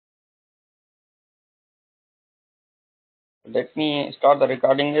let me start the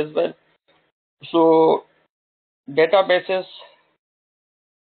recording as well. So databases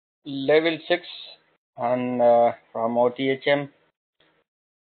level 6 and from OTHM,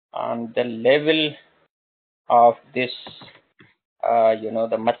 and the level of this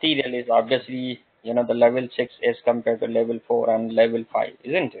the material is obviously the level 6 as compared to level 4 and level 5,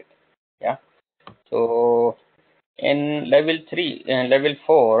 isn't it? Yeah. So in level 3 and level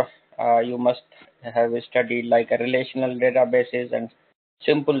 4 you must have studied like a relational databases and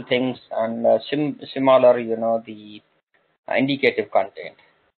simple things and similar the indicative content.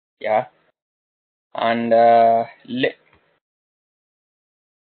 Yeah. And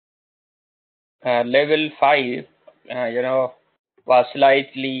level 5 was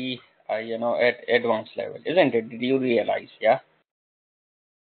slightly at advanced level, isn't it? Did you realize? Yeah.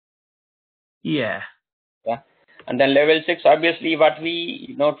 Yeah. And then level 6, obviously what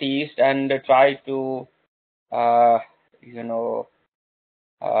we noticed and tried to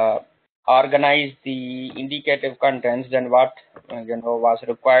organize the indicative contents. Then what was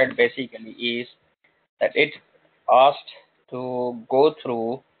required basically is that it asked to go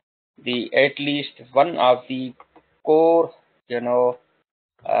through the at least one of the core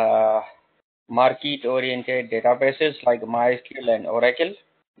market oriented databases like MySQL and Oracle.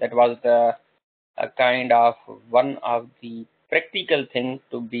 That was the kind of one of the practical thing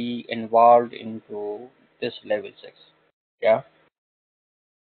to be involved into this level 6. Yeah.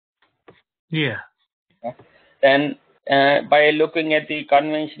 Yeah. Then by looking at the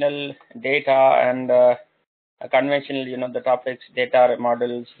conventional data and conventional the topics, data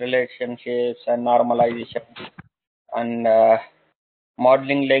models, relationships and normalization and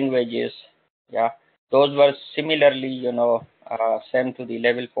modeling languages, yeah, those were similarly same to the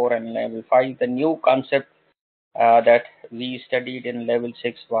level 4 and level 5. The new concept that we studied in level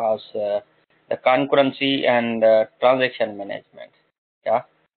 6 was the concurrency and transaction management. Yeah.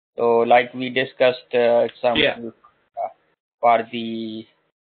 So like we discussed example for the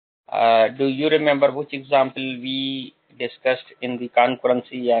do you remember which example we discussed in the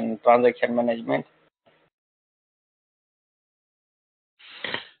concurrency and transaction management?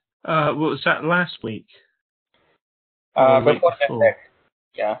 What was that, last week? Before that,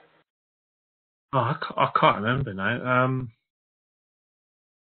 yeah. Oh, I can't remember now.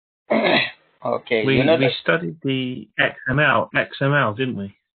 Okay. We studied the XML, didn't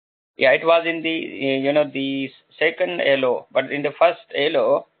we? Yeah, it was in the the second LO, but in the first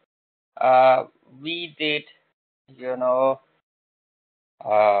LO, we did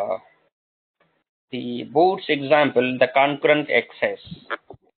the Boots example, the concurrent access.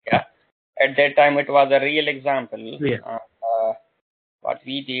 Yeah, at that time it was a real example. Yeah. What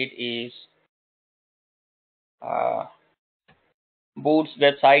we did is Boots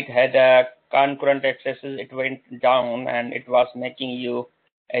website had a concurrent accesses. It went down and it was making you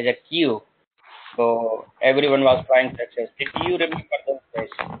as a queue. So everyone was trying to access. Did you remember those days?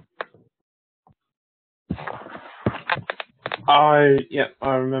 I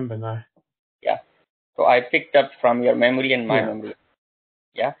remember now. Yeah. So I picked up from your memory and my memory.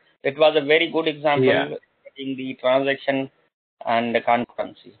 Yeah. It was a very good example in the transaction and the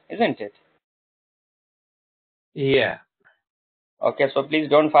concurrency, isn't it? Yeah. Okay, so please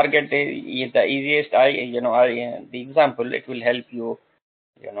don't forget the easiest the example. It will help you,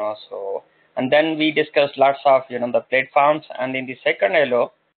 so. And then we discussed lots of the platforms, and in the second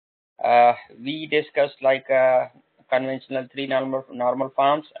LO, we discussed like conventional 3 normal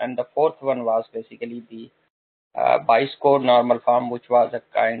forms, and the fourth one was basically the Code normal form, which was a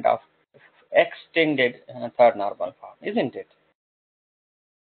kind of extended third normal form, isn't it?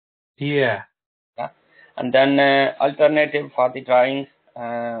 Yeah. Yeah. And then alternative for the drawing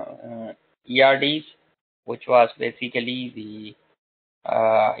ERDs, which was basically the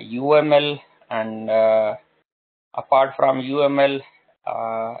UML, and apart from UML,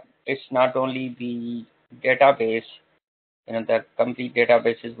 it's not only the database, the complete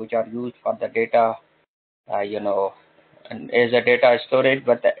databases which are used for the data, and as a data storage,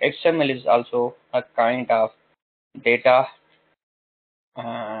 but the XML is also a kind of data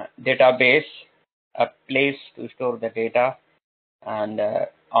database, a place to store the data, and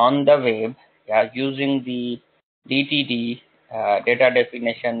on the web, using the DTD data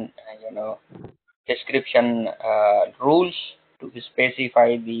definition, description rules to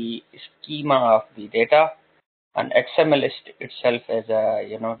specify the schema of the data, and XML itself as a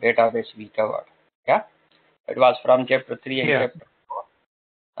database we covered. Yeah, it was from chapter 3 and chapter 4.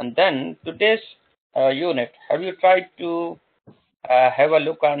 And then today's unit, have you tried to have a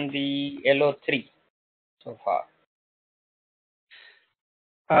look on the LO3 so far?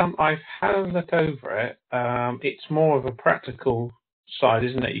 I've had a look over it. It's more of a practical side,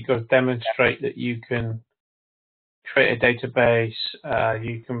 isn't it? You've got to demonstrate that you can create a database,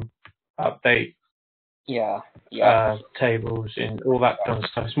 you can update tables and all that kind of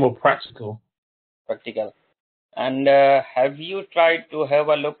stuff. It's more practical. Practical. And have you tried to have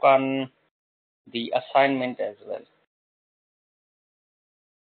a look on the assignment as well?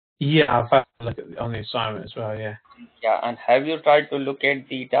 Yeah, I've had a look on the assignment as well, yeah. Yeah, and have you tried to look at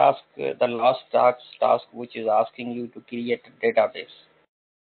the task, the last task which is asking you to create a database?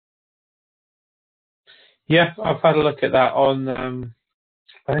 Yeah, I've had a look at that on,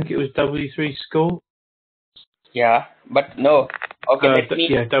 I think it was W3 School. Yeah, but no. Okay, let me.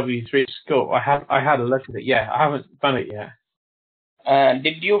 Yeah, W3 School. I had a look at it. Yeah, I haven't done it yet.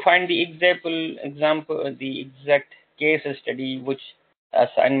 Did you find the example, the exact case study which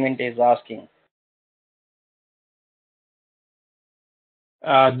assignment is asking?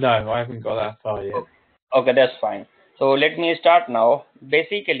 No, I haven't got that far yet. Okay, that's fine. So let me start now.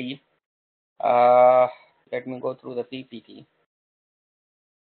 Basically, let me go through the PPT.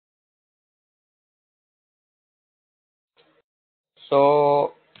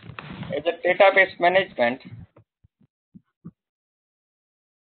 So, as a database management,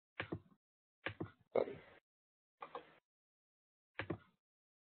 sorry.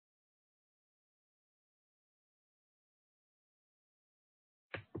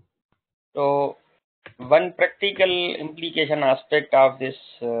 So, one practical implication aspect of this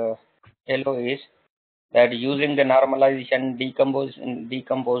LO is that using the normalization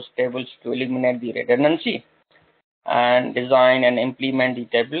decompose tables to eliminate the redundancy and design and implement the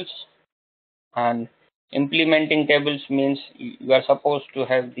tables. And implementing tables means you are supposed to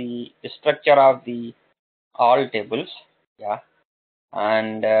have the structure of the all tables, yeah,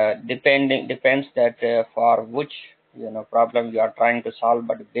 and depends that for which problem you are trying to solve.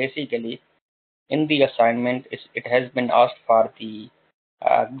 But basically, in the assignment, it has been asked for the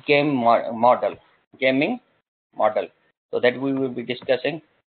gaming model, so that we will be discussing,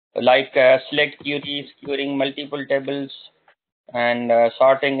 like select queries, querying multiple tables, and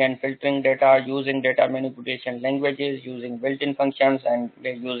sorting and filtering data, using data manipulation languages, using built-in functions, and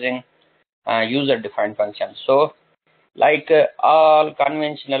using user-defined functions. So, like all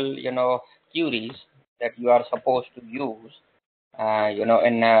conventional, queries that you are supposed to use,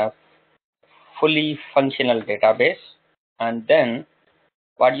 in a fully functional database, and then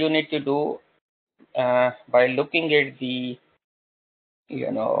what you need to do by looking at the,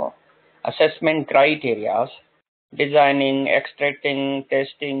 assessment criteria, designing, extracting,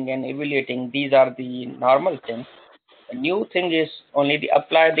 testing, and evaluating. These are the normal things. The new thing is only the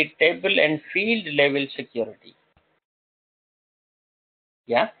apply the table and field level security.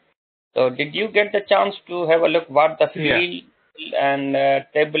 Yeah. So did you get the chance to have a look what the field and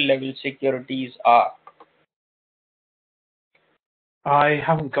table level securities are? I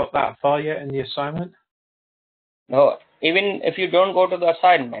haven't got that far yet in the assignment. No, even if you don't go to the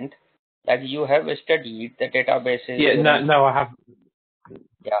assignment, like you have studied the databases. Yeah, no, I haven't.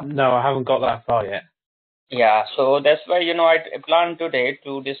 Yeah. No, I haven't got that far yet. Yeah, so that's why I plan today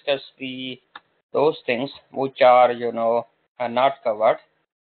to discuss those things which are are not covered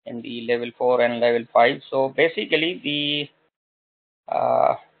in the level 4 and level 5. So basically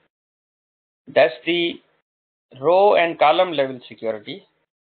that's the row and column level security.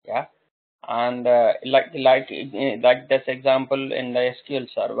 Yeah, and like this example in the SQL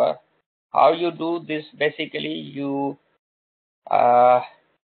server, how you do this, basically you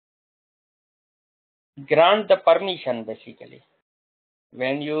grant the permission. Basically,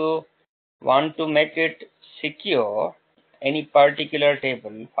 when you want to make it secure any particular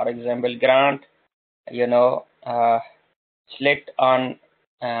table, for example, grant select on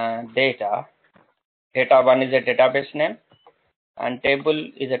data 1 is a database name, and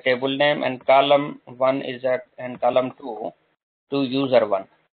table is a table name, and column 1 is and column 2 to user 1.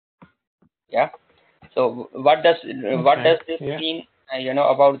 Yeah. So what does this mean about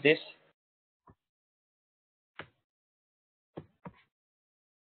this?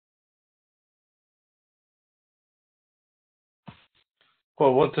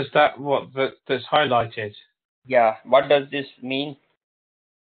 Well, what does that's highlighted? Yeah, what does this mean?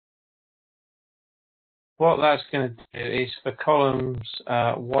 What that's going to do is for columns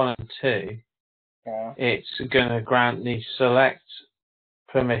 1 and 2, it's going to grant the select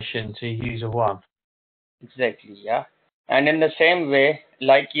permission to user 1. Exactly, yeah. And in the same way,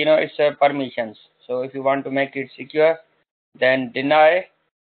 like it's permissions. So if you want to make it secure, then deny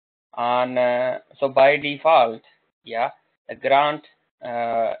on so by default, yeah, the grant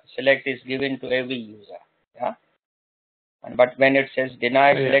select is given to every user. Yeah. But when it says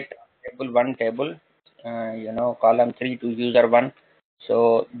deny Yeah. select table 1 table, column 3 to user 1,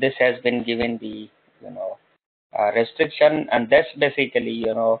 so this has been given the restriction, and that's basically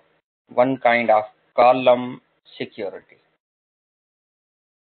one kind of column security.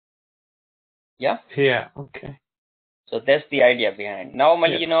 Yeah. Yeah. Okay. So that's the idea behind.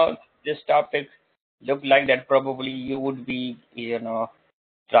 Normally, Yeah. this topic look like that probably you would be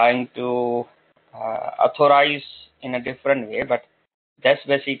trying to authorize in a different way, but that's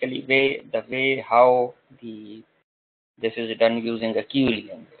basically the way how this is done using a query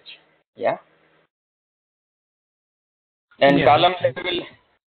language. Yeah. Then Yeah. column Okay. level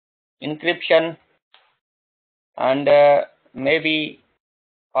encryption, and maybe,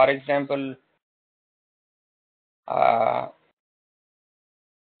 for example, uh,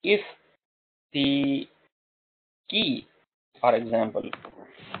 if the key, for example,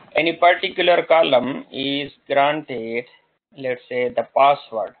 any particular column is granted, let's say the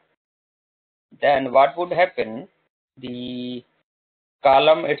password, then what would happen? The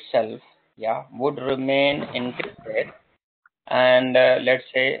column itself, yeah, would remain encrypted, and let's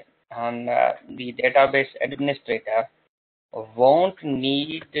say, and the database administrator won't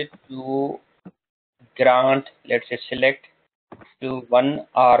need to grant, let's say, select to one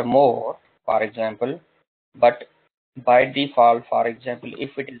or more, for example, but by default, for example,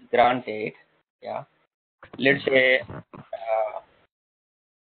 if it is granted, yeah, let's say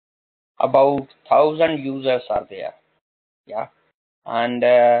about 1,000 users are there, yeah, and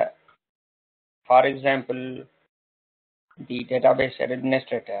for example, the database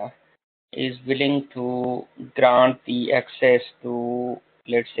administrator is willing to grant the access to,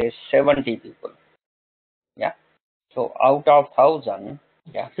 let's say, 70 people, yeah. So out of 1,000,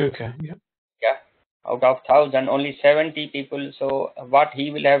 yeah, Okay. Yeah. yeah, out of 1,000, only 70 people. So what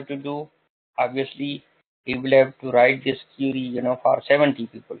he will have to do? Obviously, he will have to write this query, for 70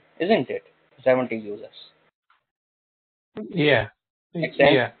 people, isn't it? 70 users. Yeah. Makes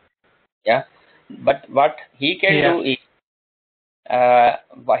sense? Yeah. Yeah. But what he can Yeah. do is,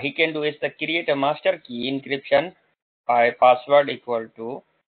 the create a master key encryption by password equal to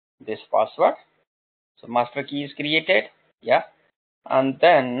this password. So master key is created, yeah, and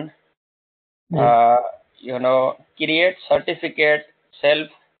then Yeah. create certificate,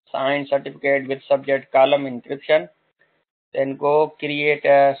 self-signed certificate with subject column encryption. Then go create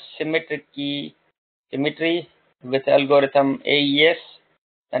a symmetry with algorithm AES,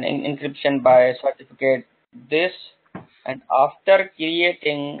 and encryption by certificate this. And after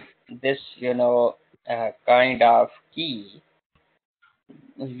creating this, kind of key,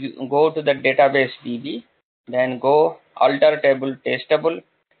 you go to the database DB, then go alter table testable,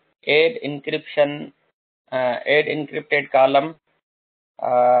 add encryption, add encrypted column,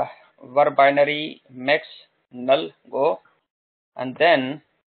 var binary max null, go, and then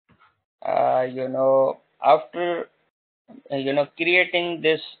after creating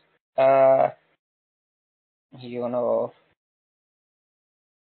this, uh, you know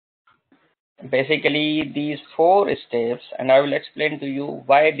basically these 4 steps, and I will explain to you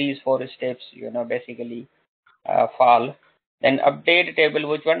why these 4 steps basically fall. Then update table,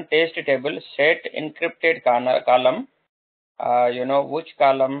 which one? Test table, set encrypted column, which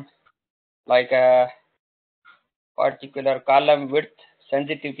column, like a particular column width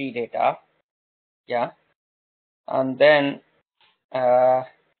sensitivity data, yeah, and then uh,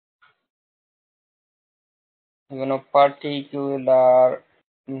 particular,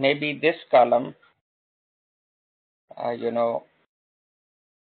 maybe this column, uh, you know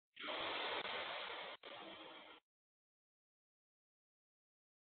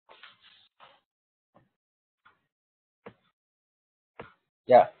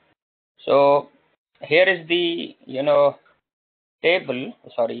yeah. So here is the table,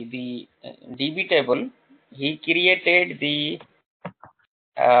 sorry, the DB table. He created the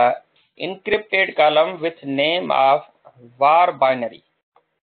uh, encrypted column with name of var binary,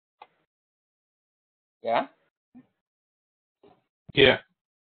 yeah. Yeah.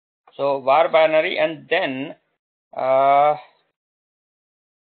 So var binary, and then uh,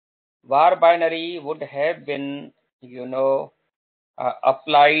 var binary would have been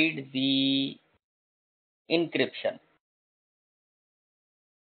applied the encryption,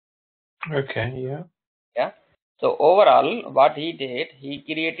 Okay. Yeah. yeah. So overall, what he did, he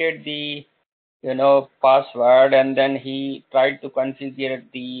created the password, and then he tried to configure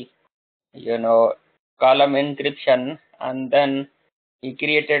the you know column encryption, and then he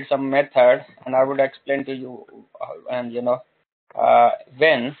created some method, and I would explain to you and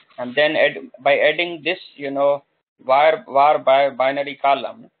when, and then by adding this var by binary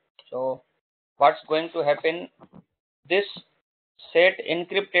column. So what's going to happen? this set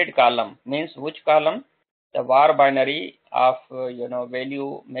encrypted column means which column? The var binary of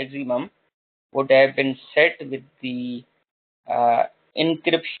value maximum would have been set with the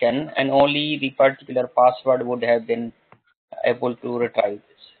encryption, and only the particular password would have been able to retrieve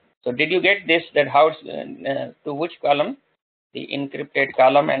this. So did you get this, that how to which column? The encrypted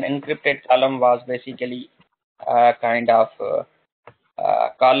column, and encrypted column was basically kind of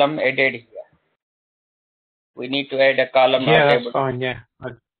column added here. We need to add a column. Yeah, that's fine. Yeah.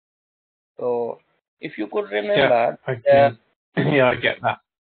 So if you could remember, yeah, I get that.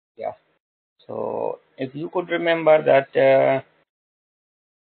 Yeah. So if you could remember that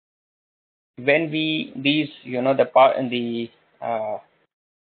when we these the part in the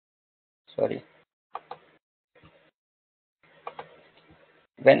sorry,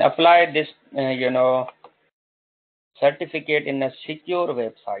 when apply this certificate in a secure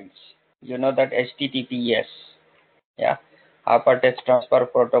websites, that HTTPS, yeah, hypertext transfer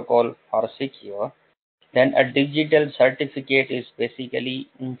protocol for secure, then a digital certificate is basically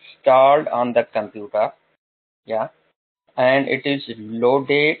installed on the computer, yeah, and it is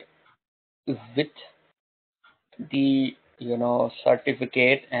loaded with the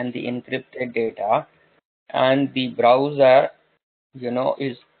certificate and the encrypted data, and the browser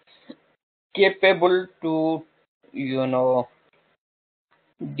is capable to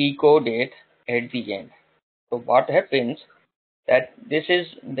decode it at the end. So what happens that this is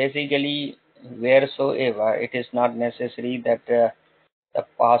basically wheresoever it is not necessary that the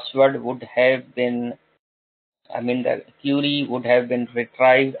password would have been, the query would have been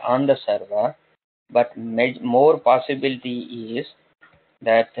retrieved on the server, but more possibility is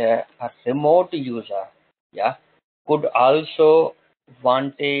that a remote user, yeah, could also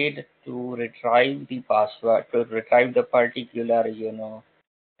wanted to retrieve the password, to retrieve the particular,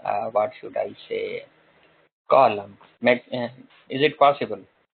 what should I say, column. Is it possible?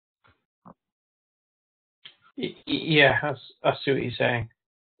 Yeah, I see what you're saying.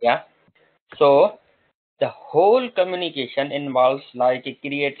 Yeah. So the whole communication involves like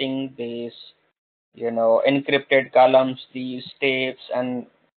creating this, encrypted columns, these steps, and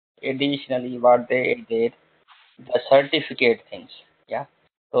additionally what they did, the certificate things. Yeah.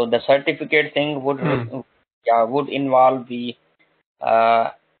 So the certificate thing would would involve the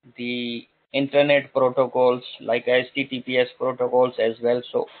internet protocols like HTTPS protocols as well.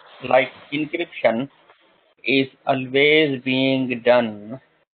 So like encryption is always being done,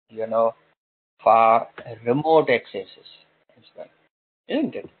 for remote accesses as well,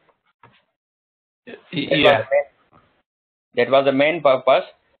 isn't it? Yeah. That was the main purpose,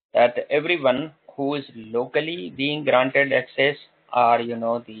 that everyone who is locally being granted access, or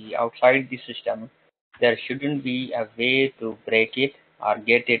the outside the system, there shouldn't be a way to break it or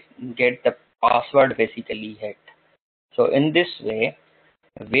get the password basically hacked. So in this way,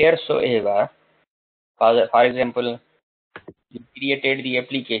 wheresoever, for example, you created the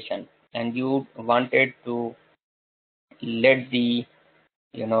application and you wanted to let the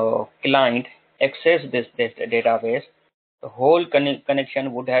client access this database, the whole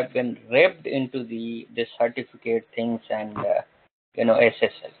connection would have been wrapped into the certificate things and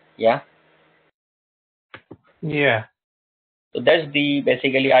SSL. Yeah. Yeah. So that's the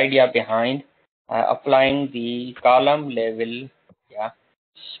basically idea behind applying the column level, yeah,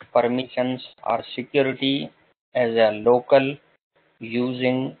 permissions or security as a local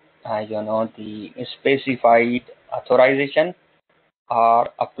using the specified authorization, or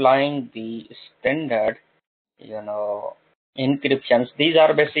applying the standard encryptions. These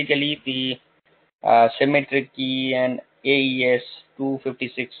are basically the symmetric key and AES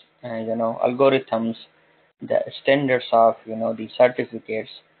 256 algorithms, the standards of the certificates,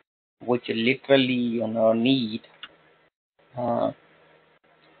 which literally need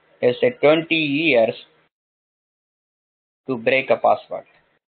say 20 years to break a password.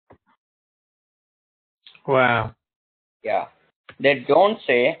 Wow. Yeah, they don't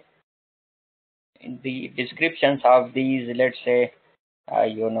say in the descriptions of these, let's say,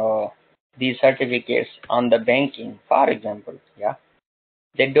 these certificates on the banking, for example. Yeah,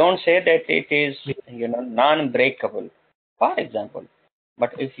 they don't say that it is non-breakable, for example.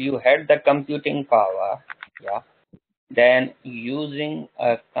 But if you had the computing power, yeah, then using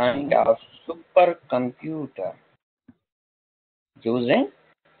a kind of supercomputer, using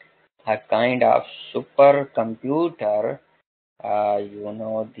a kind of supercomputer,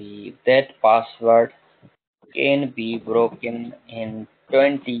 that password can be broken in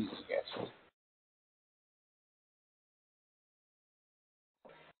 20 years.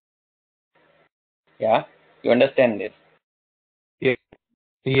 Yeah, you understand this? Yeah.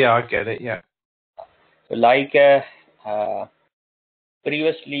 Yeah, I get it. Yeah. So like Uh,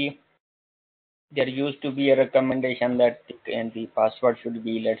 Previously, there used to be a recommendation that the password should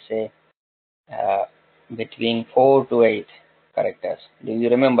be, let's say, uh, between 4 to 8 characters. Do you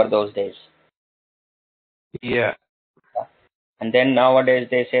remember those days? Yeah. Yeah. And then nowadays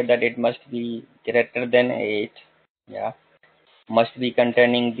they say that it must be greater than 8. Yeah. Must be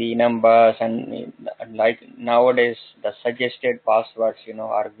containing the numbers, and like nowadays the suggested passwords,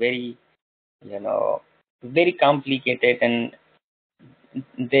 are very, very complicated, and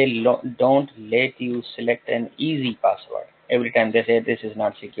they don't let you select an easy password. Every time they say this is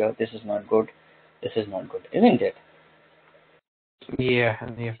not secure, this is not good, this is not good, isn't it? Yeah,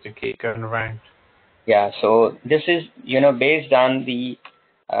 and you have to keep going around. Yeah, so this is, based on the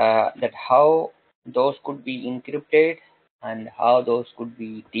that how those could be encrypted and how those could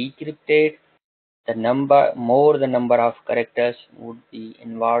be decrypted. The number of characters would be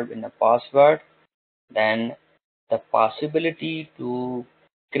involved in a password, then the possibility to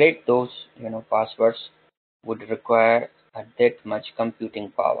create those, passwords would require that much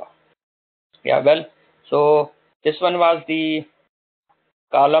computing power. Yeah, well, so this one was the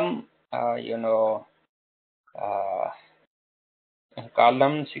column, uh,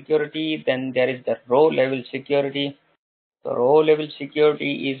 column security. Then there is the row level security. So row level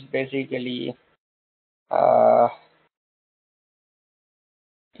security is basically uh,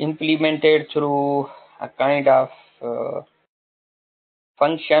 implemented through a kind of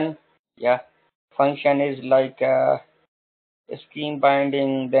function. Yeah, function is like scheme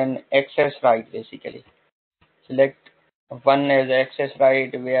binding, then access right basically. Select one as access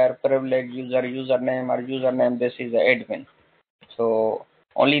right where privileged user username or username, this is the admin. So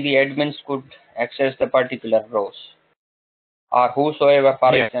only the admins could access the particular rows, or whosoever,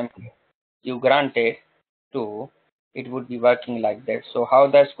 for Yeah. example, you granted to, it would be working like that. So how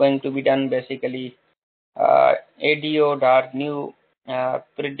that's going to be done basically, ADO dot new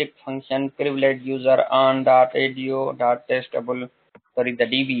predict function privileged user on dot ADO dot testable, sorry, the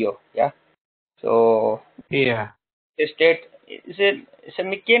DBO. Yeah. So Yeah. the state is it's a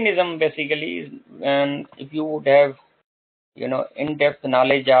mechanism basically, and if you would have, in-depth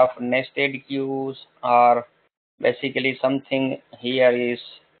knowledge of nested queues, or basically something here is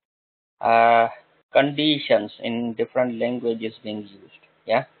uh, conditions in different languages being used.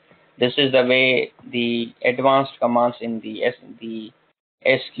 Yeah, this is the way the advanced commands in the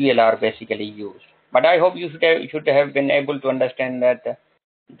SQL are basically used. But I hope you should have been able to understand that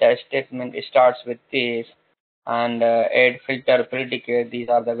the statement starts with this, and add, filter, predicate. These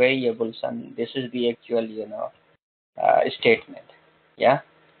are the variables, and this is the actual, statement. Yeah.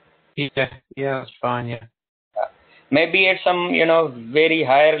 Yeah. Yeah, that's fine. Yeah. Maybe at some, very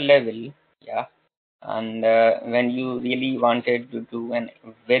higher level. Yeah. And when you really wanted to do an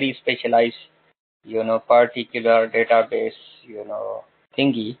very specialized, particular database,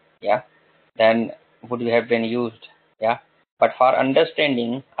 thingy. Yeah, then would have been used. Yeah, but for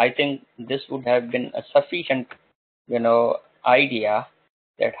understanding, I think this would have been a sufficient, idea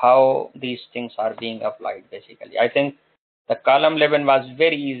that how these things are being applied basically. I think the column 11 was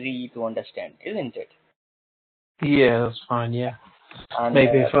very easy to understand, isn't it? Yeah, that's fine. Yeah. And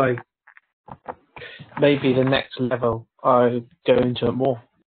Maybe maybe the next level I go into it more.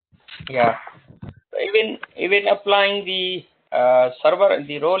 yeah, even applying the server,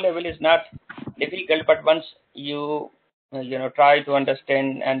 the row level is not difficult, but once you try to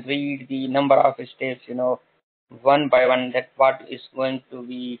understand and read the number of steps, one by one, that what is going to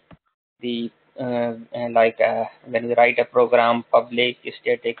be the like when we write a program, public,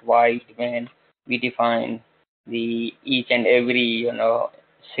 static, void, when we define the each and every,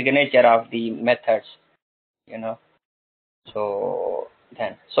 signature of the methods, you know so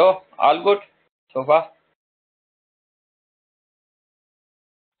then, so all good so far.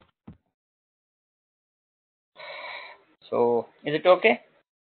 So is it okay?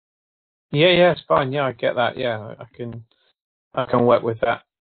 Yeah, yeah, it's fine. Yeah, I get that. Yeah, I can work with that.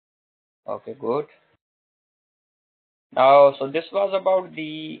 Okay, good. Now, so this was about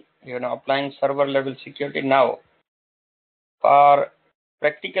the, applying server level security. Now, for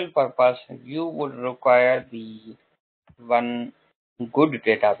practical purpose, you would require the one good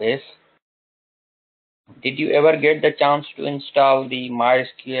database. Did you ever get the chance to install the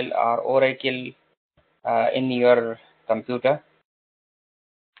MySQL or Oracle in your computer?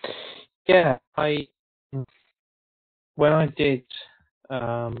 Yeah, when I did,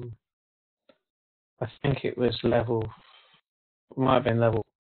 I think it was might have been level.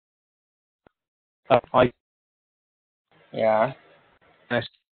 I Yeah.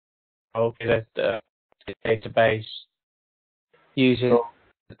 did a database using.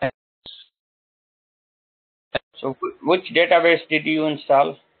 So So which database did you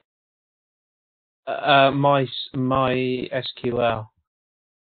install? My SQL.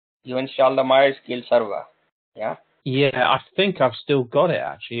 You installed the MySQL server. Yeah. Yeah, I think I've still got it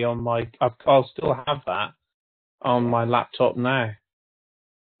actually on my. I'll still have that on my laptop now.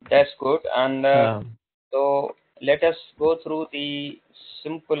 That's good. And so let us go through the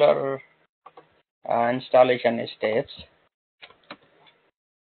simpler installation steps.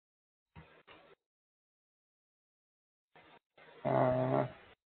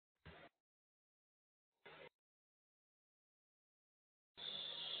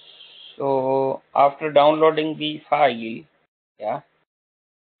 So after downloading the file, yeah,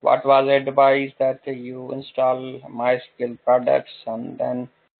 what was advised that you install MySQL products, and then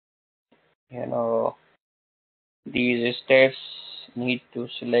these steps need to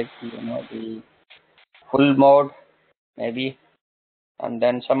select the full mode maybe, and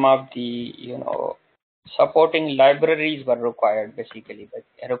then some of the supporting libraries were required, basically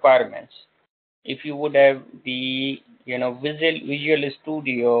the requirements. If you would have the Visual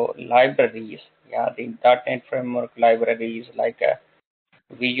Studio libraries, yeah, the .NET framework libraries like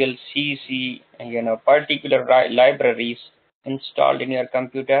Visual CC, particular libraries installed in your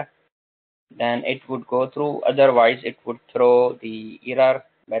computer, then it would go through. Otherwise, it would throw the error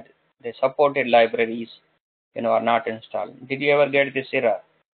that the supported libraries, are not installed. Did you ever get this error?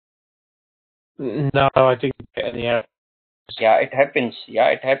 No, I didn't get any errors. Yeah, it happens. Yeah,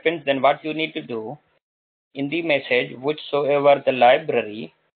 it happens. Then what you need to do in the message, whichsoever the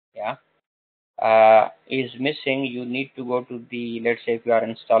library, yeah, is missing, you need to go to the, let's say if you are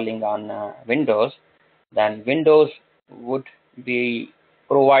installing on Windows, then Windows would be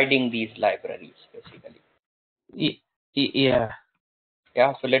providing these libraries basically. Yeah.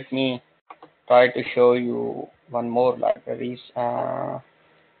 Yeah, so let me try to show you one more libraries.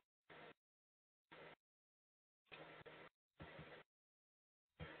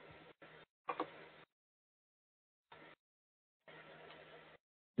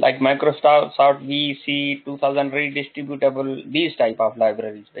 Like Microsoft VC 2000 redistributable, these type of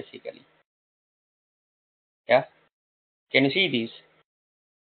libraries basically. Yeah, can you see these?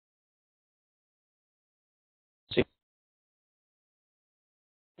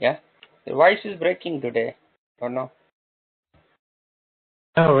 Yeah, the voice is breaking today. Don't know.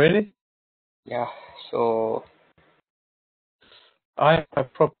 Oh, really? Yeah, so I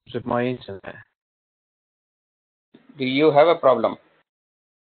have problems with my internet. do you have a problem?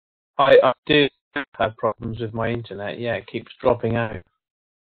 I do have problems with my internet. Yeah, it keeps dropping out.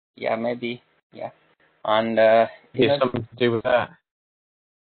 Yeah, maybe. Yeah, and Something to do with that.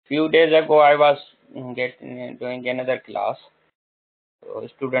 few days ago I was doing another class. So a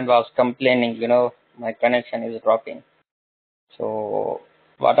student was complaining, my connection is dropping. So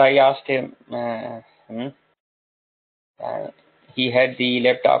what I asked him, he had the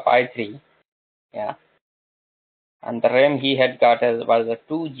laptop i3, yeah, and the RAM he had got was a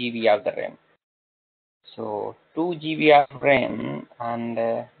 2 GB of the RAM. So 2 GB of RAM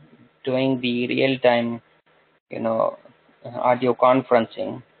and doing the real time, audio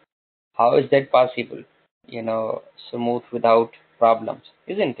conferencing. How is that possible? Smooth without problems,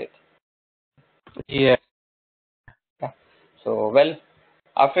 isn't it? Yeah. Yeah. So well,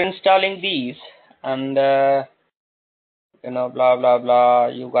 after installing these and blah blah blah,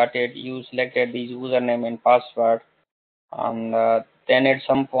 you got it. You selected the username and password, and then at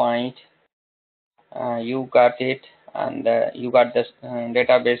some point you got it, and you got this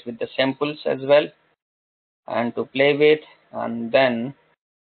database with the samples as well, and to play with, and then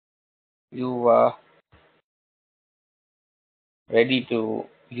you are ready to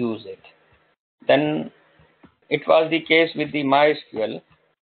use it. Then it was the case with the MySQL,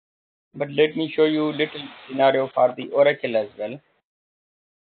 but let me show you little scenario for the Oracle as well.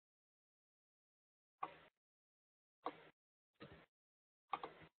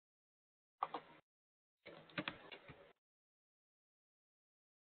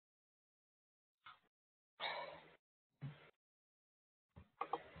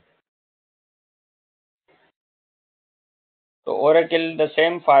 So Oracle, the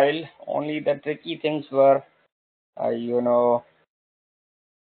same file, only the tricky things were,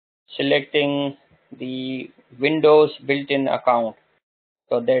 selecting the Windows built-in account,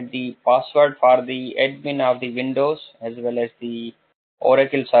 so that the password for the admin of the Windows as well as the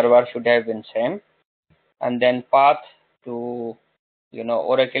Oracle server should have been same, and then path to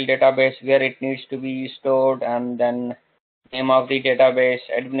Oracle database where it needs to be stored, and then name of the database,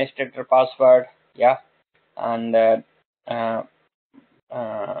 administrator password, yeah, and uh,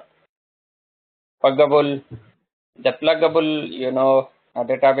 uh, pluggable, the pluggable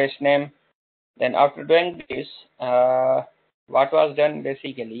database name, Then after doing this, what was done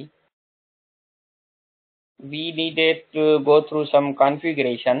basically, we needed to go through some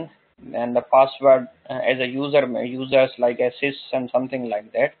configuration and the password as a users like assist and something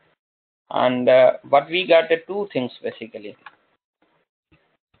like that. And but we got the two things basically.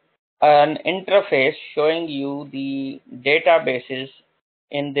 An interface showing you the databases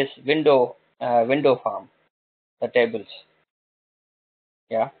in this window form, the tables.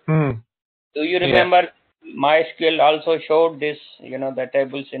 Yeah. Do you remember MySQL also showed this, the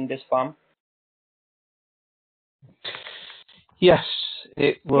tables in this form? Yes,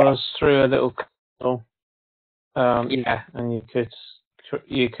 it was through a little console. Yeah, and you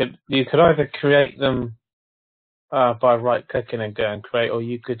could either create them by right clicking and go and create, or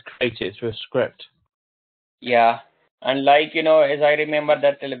you could create it through a script. Yeah, and like as I remember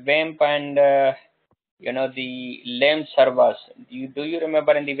that WAMP and the LAMP servers. Do you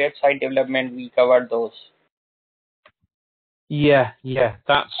remember in the website development we covered those? Yeah,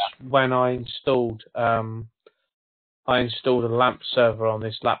 that's when I installed a LAMP server on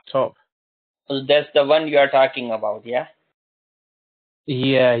this laptop. So that's the one you are talking about, yeah?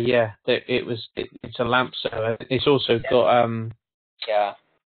 Yeah. It's a LAMP server. It's also got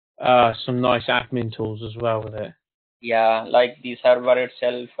some nice admin tools as well with it. Yeah, like the server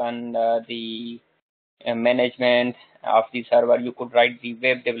itself and the management of the server. You could write the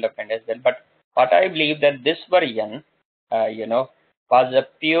web development as well. But what I believe that this version, was a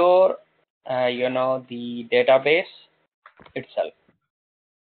pure, the database itself.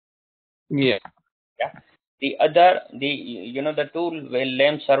 Yeah. Yeah. The tool,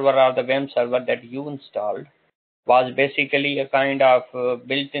 LAMP server or the WAMP server that you installed was basically a kind of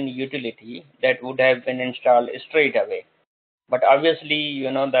built-in utility that would have been installed straight away. But obviously,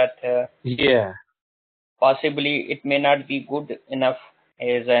 that possibly it may not be good enough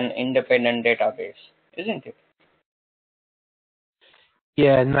as an independent database, isn't it?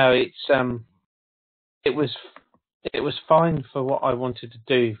 Yeah, no, it was fine for what I wanted to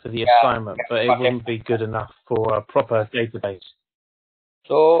do for the assignment, but it wouldn't be good enough for a proper database.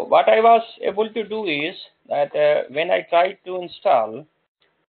 So what I was able to do is that when I tried to install,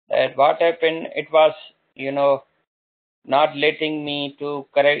 that what happened, it was not letting me to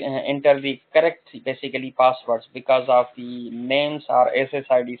enter the correct basically passwords because of the names or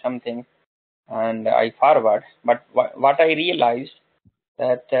SSID something, and I forward. But what I realized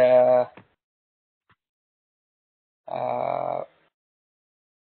that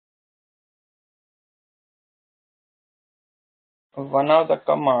one of the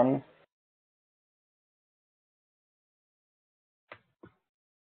command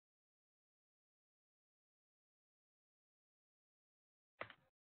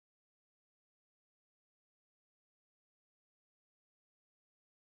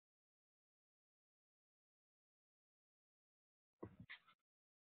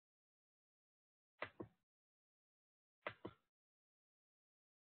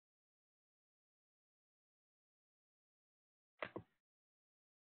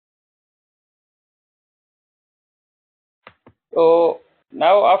so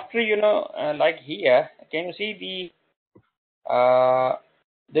now after like here, can you see the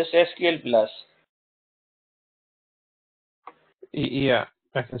this SQL plus? Yeah,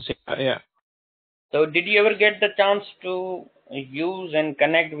 I can see that. Yeah. So did you ever get the chance to use and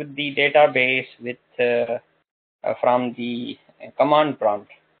connect with the database with from the command prompt?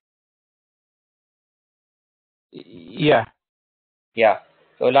 Yeah. Yeah.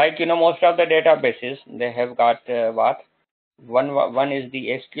 So like most of the databases, they have got what one is the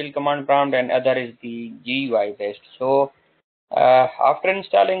SQL command prompt and other is the GUI based. So after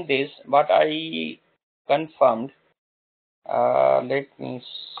installing this, what I confirmed, let me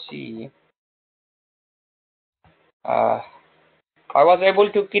see. I was able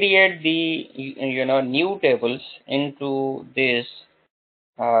to create the new tables into this.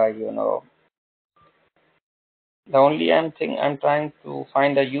 The only I'm trying to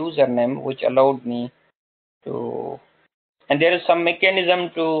find a username which allowed me to, and there is some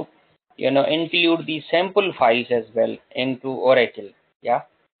mechanism to include the sample files as well into Oracle. Yeah.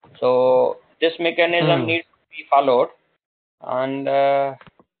 So this mechanism needs to be followed, and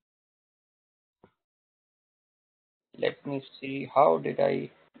let me see, how did I?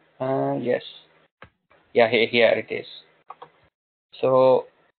 Yes. Yeah, here it is. So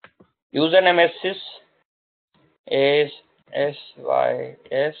username is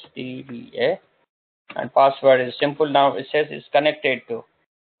SYSTBA, and password is simple. Now it says it's connected to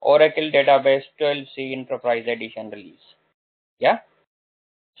Oracle Database 12c Enterprise Edition release. Yeah.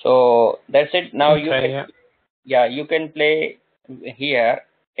 So that's it. Now you can play here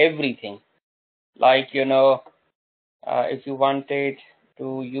everything. like, if you wanted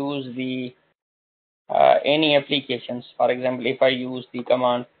to use the any applications, for example, if I use the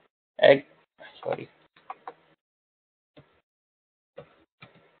command then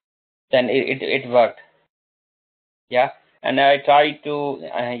it worked. Yeah, and I tried to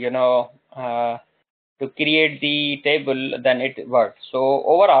to create the table, then it worked. So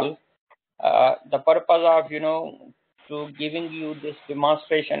overall, the purpose of to giving you this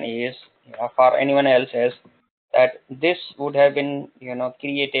demonstration is, for anyone else, is that this would have been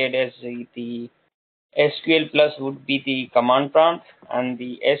created as the SQL plus would be the command prompt, and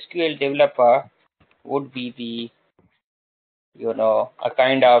the SQL developer would be the a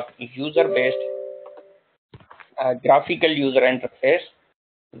kind of user based graphical user interface,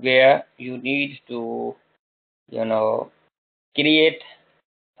 where you need to create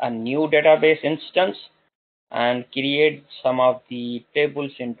a new database instance and create some of the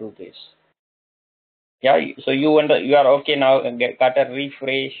tables into this. Yeah, so you are okay now. Got a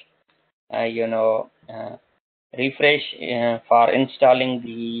refresh, refresh for installing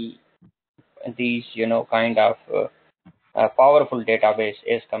these kind of powerful database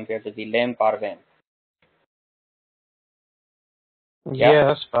as compared to the LAMP or WAMP. Yeah,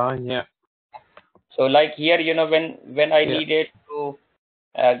 that's fine. Yeah. So like here, when I needed to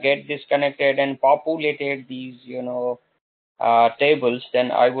get this connected and populated these tables,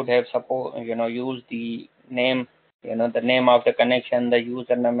 then I would have used the name, the name of the connection, the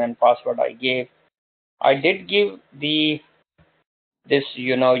username and password I gave. I did give this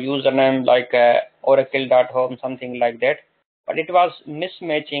username like oracle.home, something like that, but it was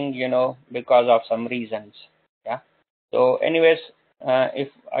mismatching because of some reasons. Yeah. So anyways, if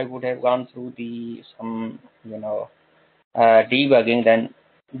I would have gone through some debugging, then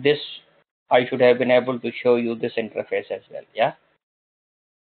this I should have been able to show you this interface as well. Yeah.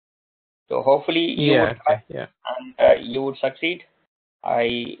 So hopefully you would try, and you would succeed.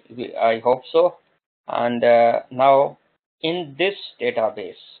 I hope so. And now in this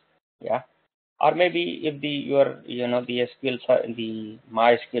database, yeah, or maybe if your the the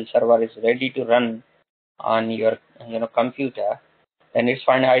MySQL server is ready to run on your computer, then it's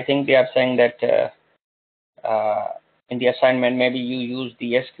fine. I think they are saying that in the assignment maybe you use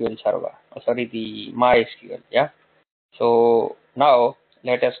the SQL server, sorry, the MySQL. Yeah. So now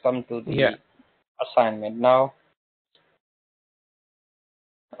let us come to the assignment now.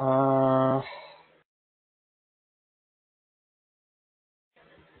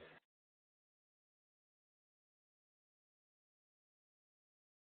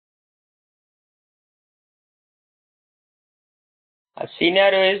 A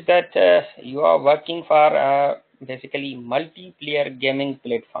scenario is that you are working for basically multiplayer gaming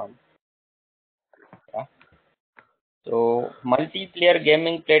platform. Yeah. So multiplayer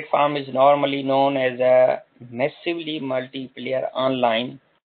gaming platform is normally known as a massively multiplayer online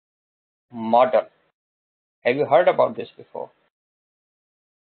model. Have you heard about this before?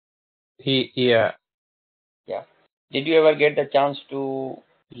 Yeah. Yeah. Did you ever get the chance to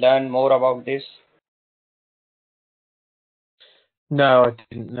learn more about this? No, I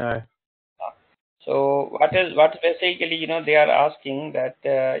didn't know. So what basically they are asking that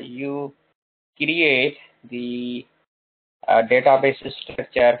you create the database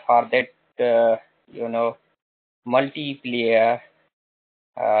structure for that multiplayer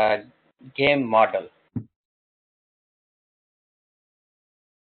game model.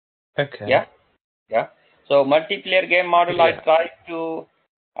 Okay. Yeah. So multiplayer game model, I tried to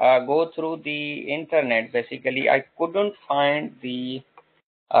go through the internet. Basically, I couldn't find the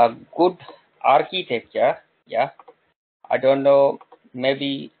good architecture. Yeah. I don't know.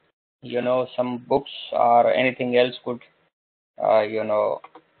 Maybe some books or anything else could help.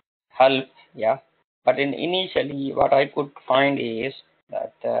 Yeah. But initially, what I could find is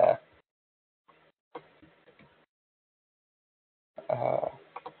that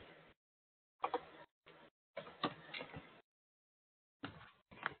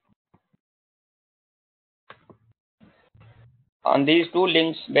on these two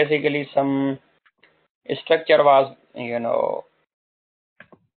links, basically some structure was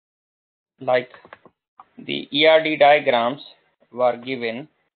like the ERD diagrams were given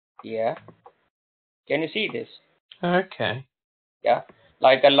here. Can you see this? Okay. Yeah,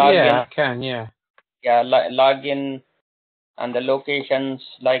 like a login. Yeah, I can. Yeah. Yeah, login and the locations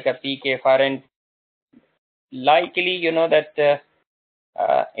like a PK parent. Likely, that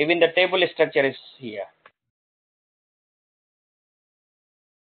even the table structure is here.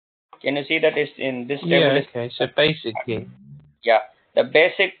 Can you see that it's in this table? Yeah. Okay. So basically. Yeah, the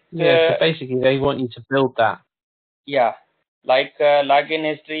basic. Yeah. So basically, they want you to build that. Yeah, like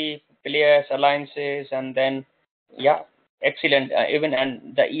login history, players, alliances, and then, yeah, excellent. Even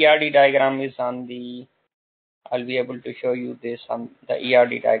and the ERD diagram is on the, I'll be able to show you this on the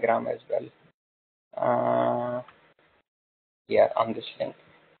ERD diagram as well. Here on this link.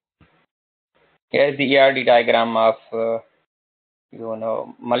 Here's the ERD diagram of,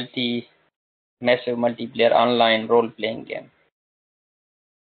 massive multiplayer online role-playing game.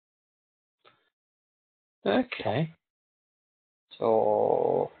 Okay.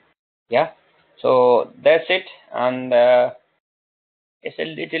 So, yeah. So that's it. And it's a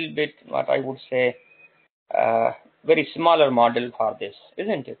little bit, what I would say, very smaller model for this,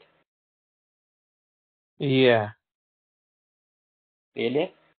 isn't it? Yeah.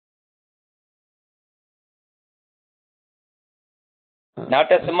 Really?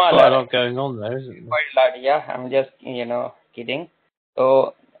 Not a smaller. Quite a lot going on there, isn't there? Quite a lot, yeah. I'm just, kidding.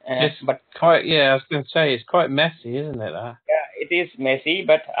 So, but quite, yeah, I was going to say, it's quite messy, isn't it, that? Yeah, it is messy,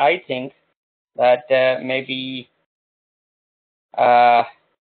 but I think that maybe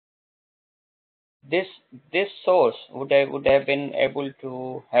this source would have been able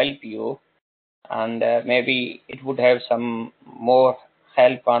to help you, and maybe it would have some more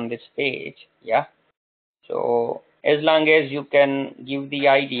help on this page. Yeah. So as long as you can give the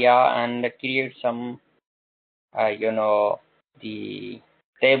idea and create some, the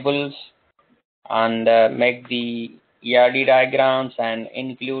tables and make the ERD diagrams and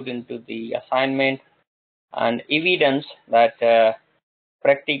include into the assignment and evidence that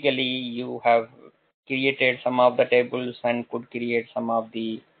practically you have created some of the tables and could create some of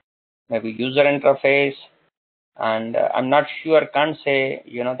the maybe user interface. And I'm not sure, can't say,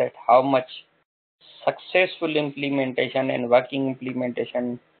 that how much successful implementation and working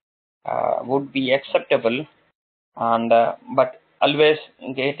implementation would be acceptable. And but always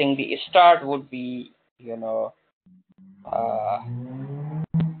getting the start would be,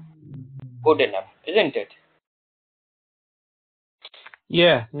 good enough, isn't it?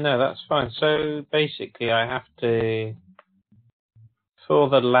 Yeah, no, that's fine. So basically, I have to, for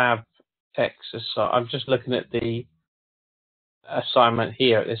the lab exercise, I'm just looking at the assignment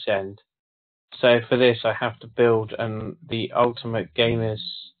here at this end. So for this, I have to build the Ultimate Gamers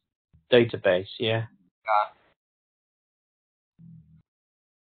database, yeah?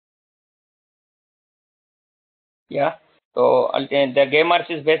 Yeah. So the gamers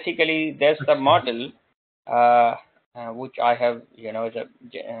is basically, that's the model which I have,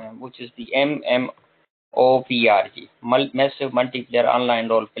 which is the MMOPRG, massive multiplayer online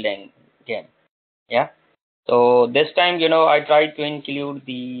role playing game. Yeah. So this time, I tried to include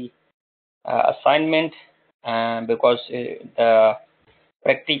the assignment because the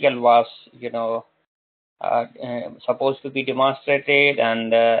practical was, supposed to be demonstrated,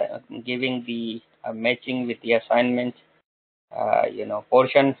 and giving the matching with the assignment,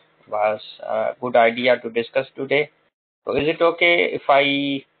 portion was a good idea to discuss today. So is it okay if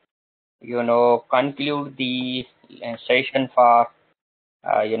I, conclude the session for,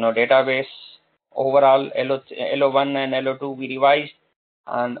 database overall LO1 and LO2 we revised,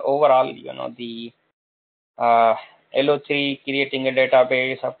 and overall, the LO3 creating a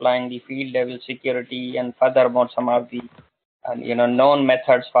database, applying the field level security, and furthermore some of the known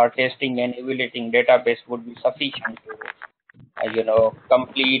methods for testing and evaluating database would be sufficient to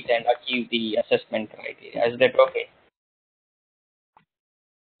complete and achieve the assessment criteria. Is that okay?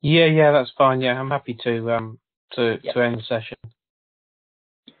 Yeah, that's fine. Yeah, I'm happy to end the session.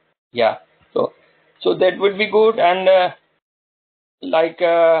 Yeah. So that would be good, and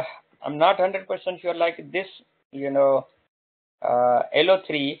I'm not 100% sure, like this,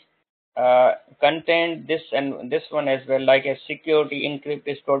 LO3 contained this and this one as well, like a security,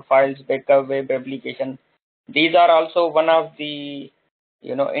 encrypted stored files, backup, web application. These are also one of the,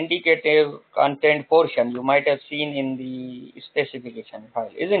 indicative content portion you might have seen in the specification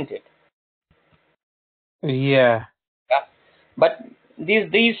file, isn't it? Yeah. Yeah. But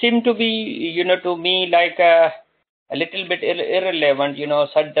these seem to be, to me, like a little bit irrelevant,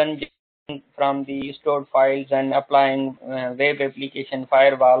 certain from the stored files and applying web application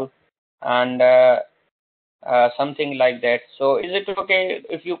firewall and something like that. So is it okay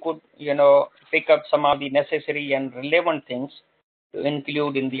if you could, pick up some of the necessary and relevant things to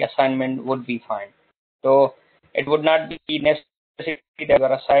include in the assignment would be fine. So it would not be necessary that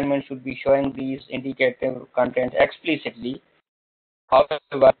your assignment should be showing these indicative content explicitly.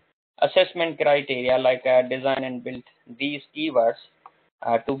 However, assessment criteria like design and build these keywords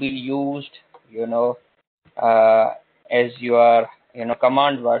to be used, as your,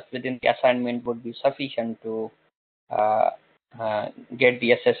 command words within the assignment would be sufficient to get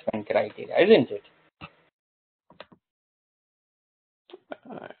the assessment criteria, isn't it?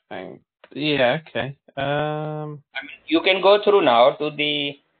 Yeah, okay. I mean, you can go through now to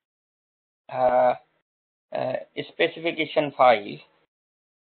the uh, specification file.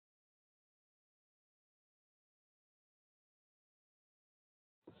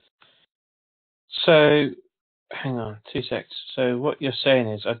 So, hang on, 2 secs. So what you're saying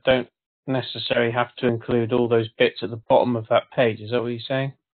is I don't necessarily have to include all those bits at the bottom of that page. Is that what you're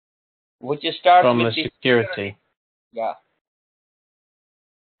saying? Which starts From with the the security. yeah.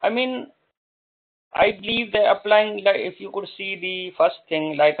 I mean, I believe that applying, like, if you could see the first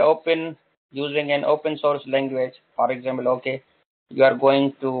thing, like open, using an open source language, for example, okay, you are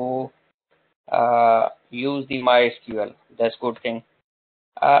going to use the MySQL. That's good thing.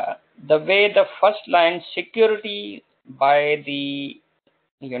 The way the first line security by the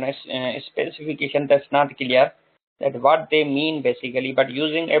specification, that's not clear that what they mean basically, but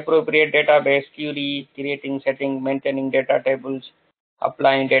using appropriate database query, creating, setting, maintaining data tables,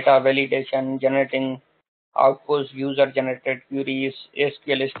 applying data validation, generating outputs, user generated queries,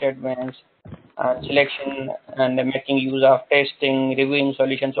 SQL statements, selection, and making use of testing, reviewing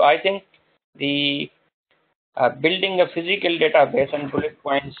solutions. So I think the building a physical database and bullet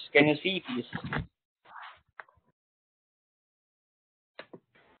points. Can you see please?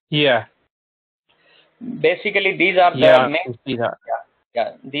 Yeah. Basically, these are the Yeah, I main. can see that.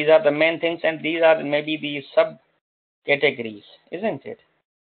 Yeah, these are the main things, and these are maybe the subcategories, isn't it?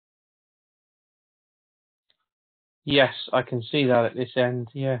 Yes, I can see that at this end.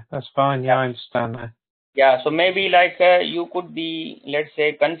 Yeah, that's fine. Yeah, I understand that. Yeah, so maybe like you could be, let's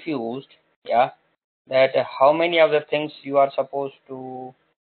say, confused. Yeah, that how many of the things you are supposed to,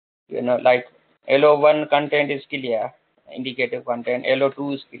 like LO1 content is clear, indicative content,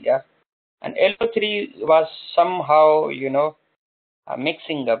 LO2 is clear, and LO3 was somehow,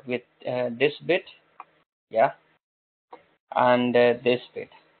 mixing up with this bit, yeah, and this bit.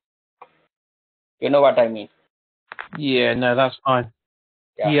 You know what I mean? Yeah, no, that's fine.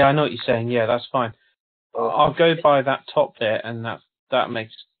 Yeah. Yeah, I know what you're saying. Yeah, that's fine. So I'll go by that top bit, and that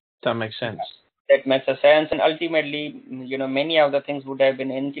makes sense. that makes a sense, and ultimately, many of the things would have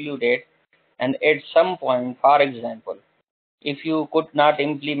been included. And at some point, for example, if you could not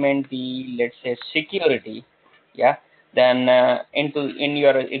implement the, let's say, security, yeah, then in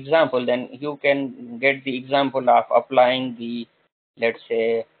your example, then you can get the example of applying the, let's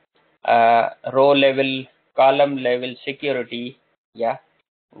say, row level, column level security, yeah,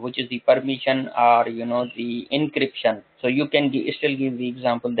 which is the permission or the encryption. So you can still give the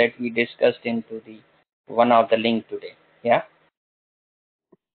example that we discussed into the one of the link today. Yeah.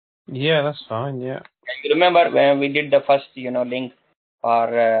 Yeah, that's fine. Yeah. You remember when we did the first link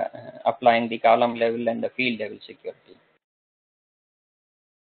for applying the column level and the field level security.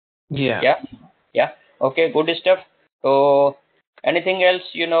 Yeah. Yeah. Yeah. Okay. Good stuff. So anything else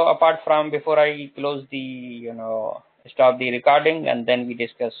apart from, before I close the stop the recording and then we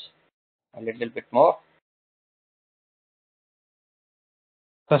discuss a little bit more?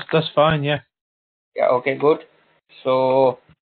 That's fine. Yeah. Yeah. Okay. Good. So